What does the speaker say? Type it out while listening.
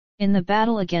In the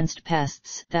battle against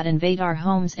pests that invade our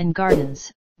homes and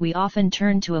gardens, we often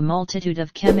turn to a multitude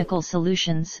of chemical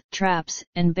solutions, traps,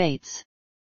 and baits.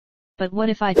 But what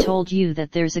if I told you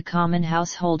that there's a common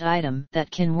household item that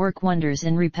can work wonders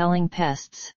in repelling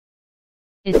pests?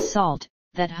 It's salt,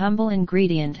 that humble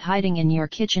ingredient hiding in your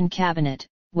kitchen cabinet,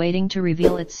 waiting to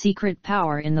reveal its secret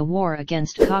power in the war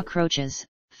against cockroaches,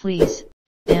 fleas,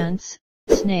 ants,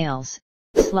 snails,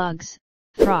 slugs,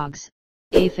 frogs,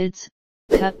 aphids,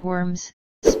 cutworms,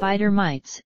 spider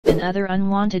mites, and other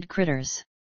unwanted critters.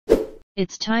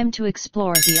 It's time to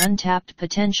explore the untapped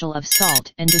potential of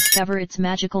salt and discover its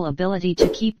magical ability to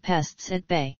keep pests at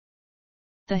bay.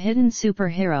 The hidden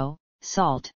superhero,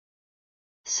 salt.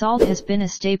 Salt has been a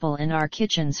staple in our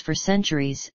kitchens for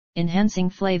centuries, enhancing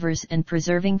flavors and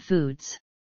preserving foods.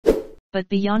 But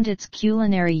beyond its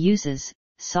culinary uses,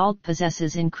 salt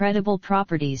possesses incredible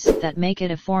properties that make it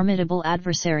a formidable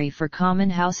adversary for common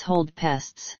household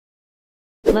pests.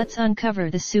 Let's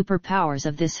uncover the superpowers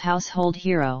of this household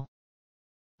hero.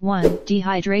 1.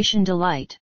 Dehydration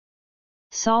delight.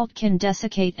 Salt can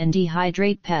desiccate and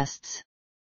dehydrate pests.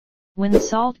 When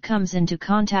salt comes into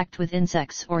contact with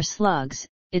insects or slugs,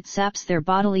 it saps their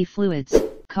bodily fluids,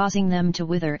 causing them to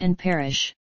wither and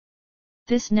perish.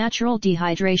 This natural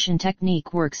dehydration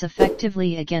technique works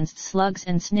effectively against slugs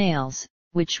and snails,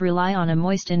 which rely on a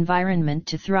moist environment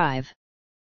to thrive.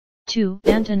 2.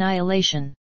 Ant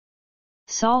annihilation.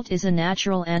 Salt is a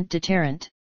natural ant deterrent.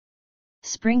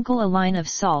 Sprinkle a line of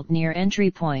salt near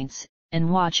entry points, and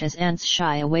watch as ants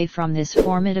shy away from this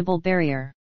formidable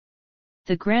barrier.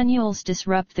 The granules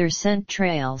disrupt their scent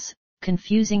trails,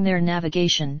 confusing their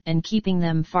navigation and keeping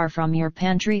them far from your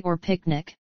pantry or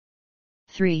picnic.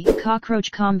 3. Cockroach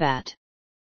combat.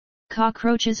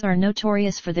 Cockroaches are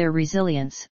notorious for their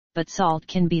resilience, but salt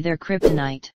can be their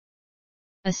kryptonite.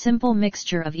 A simple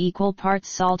mixture of equal parts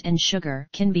salt and sugar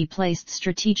can be placed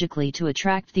strategically to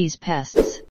attract these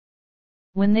pests.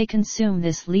 When they consume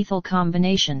this lethal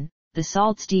combination, the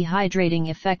salt's dehydrating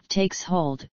effect takes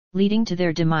hold, leading to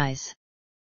their demise.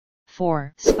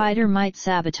 4. Spider mite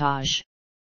sabotage.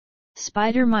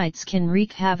 Spider mites can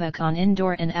wreak havoc on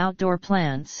indoor and outdoor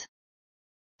plants.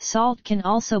 Salt can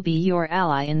also be your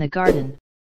ally in the garden.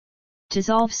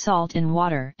 Dissolve salt in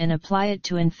water and apply it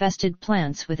to infested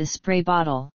plants with a spray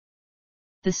bottle.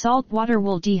 The salt water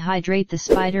will dehydrate the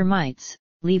spider mites,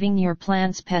 leaving your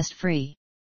plants pest-free.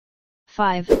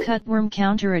 5. Cutworm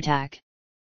counterattack.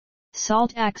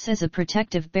 Salt acts as a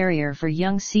protective barrier for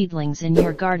young seedlings in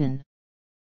your garden.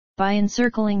 By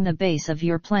encircling the base of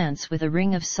your plants with a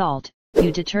ring of salt,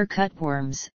 you deter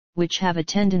cutworms, which have a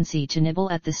tendency to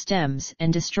nibble at the stems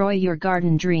and destroy your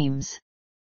garden dreams.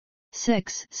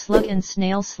 6. Slug and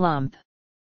snail slump.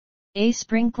 A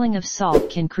sprinkling of salt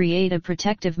can create a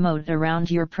protective moat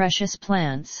around your precious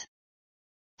plants.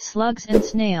 Slugs and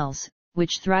snails,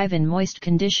 which thrive in moist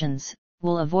conditions,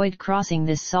 will avoid crossing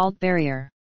this salt barrier.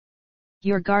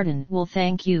 Your garden will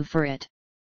thank you for it.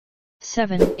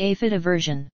 7. Aphid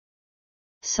aversion.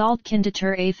 Salt can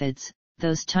deter aphids,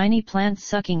 those tiny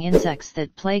plant-sucking insects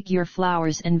that plague your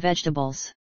flowers and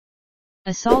vegetables.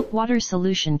 A saltwater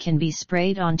solution can be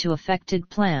sprayed onto affected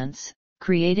plants,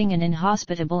 creating an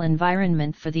inhospitable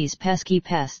environment for these pesky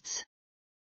pests.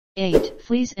 8.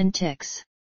 Fleas and ticks.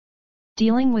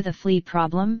 Dealing with a flea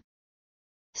problem?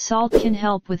 Salt can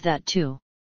help with that too.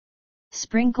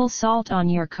 Sprinkle salt on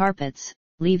your carpets,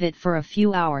 leave it for a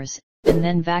few hours, and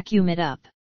then vacuum it up.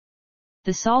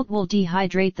 The salt will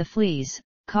dehydrate the fleas,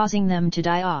 causing them to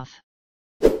die off.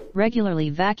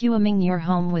 Regularly vacuuming your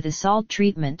home with a salt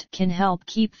treatment can help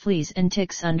keep fleas and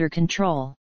ticks under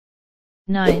control.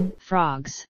 9.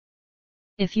 Frogs.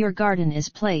 If your garden is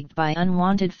plagued by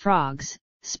unwanted frogs,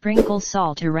 sprinkle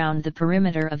salt around the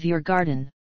perimeter of your garden.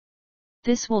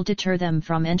 This will deter them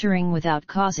from entering without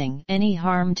causing any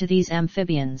harm to these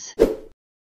amphibians.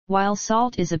 While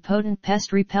salt is a potent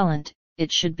pest repellent, it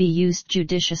should be used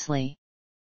judiciously.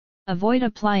 Avoid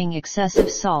applying excessive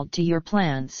salt to your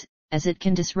plants, as it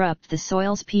can disrupt the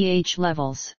soil's pH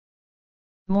levels.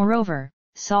 Moreover,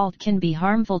 salt can be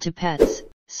harmful to pets,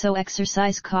 so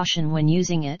exercise caution when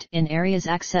using it in areas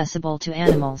accessible to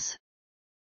animals.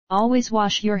 Always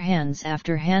wash your hands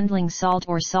after handling salt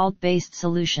or salt-based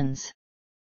solutions.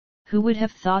 Who would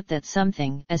have thought that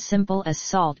something as simple as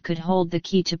salt could hold the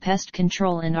key to pest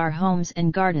control in our homes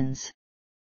and gardens?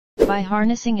 By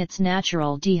harnessing its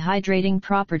natural dehydrating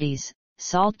properties,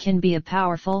 salt can be a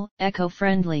powerful,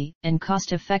 eco-friendly, and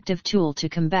cost-effective tool to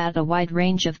combat a wide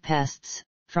range of pests,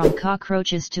 from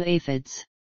cockroaches to aphids.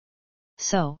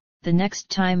 So, the next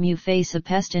time you face a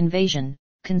pest invasion,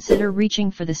 consider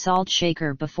reaching for the salt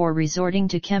shaker before resorting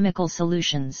to chemical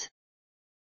solutions.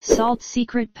 Salt's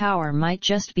secret power might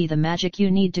just be the magic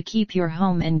you need to keep your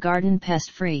home and garden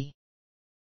pest-free.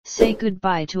 Say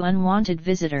goodbye to unwanted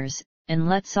visitors, and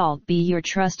let salt be your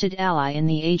trusted ally in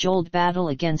the age-old battle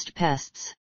against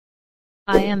pests.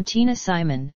 I am Tina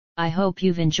Simon. I hope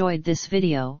you've enjoyed this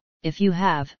video. If you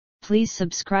have, please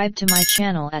subscribe to my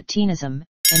channel at Tinasm,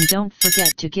 and don't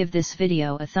forget to give this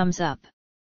video a thumbs up.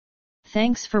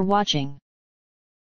 Thanks for watching.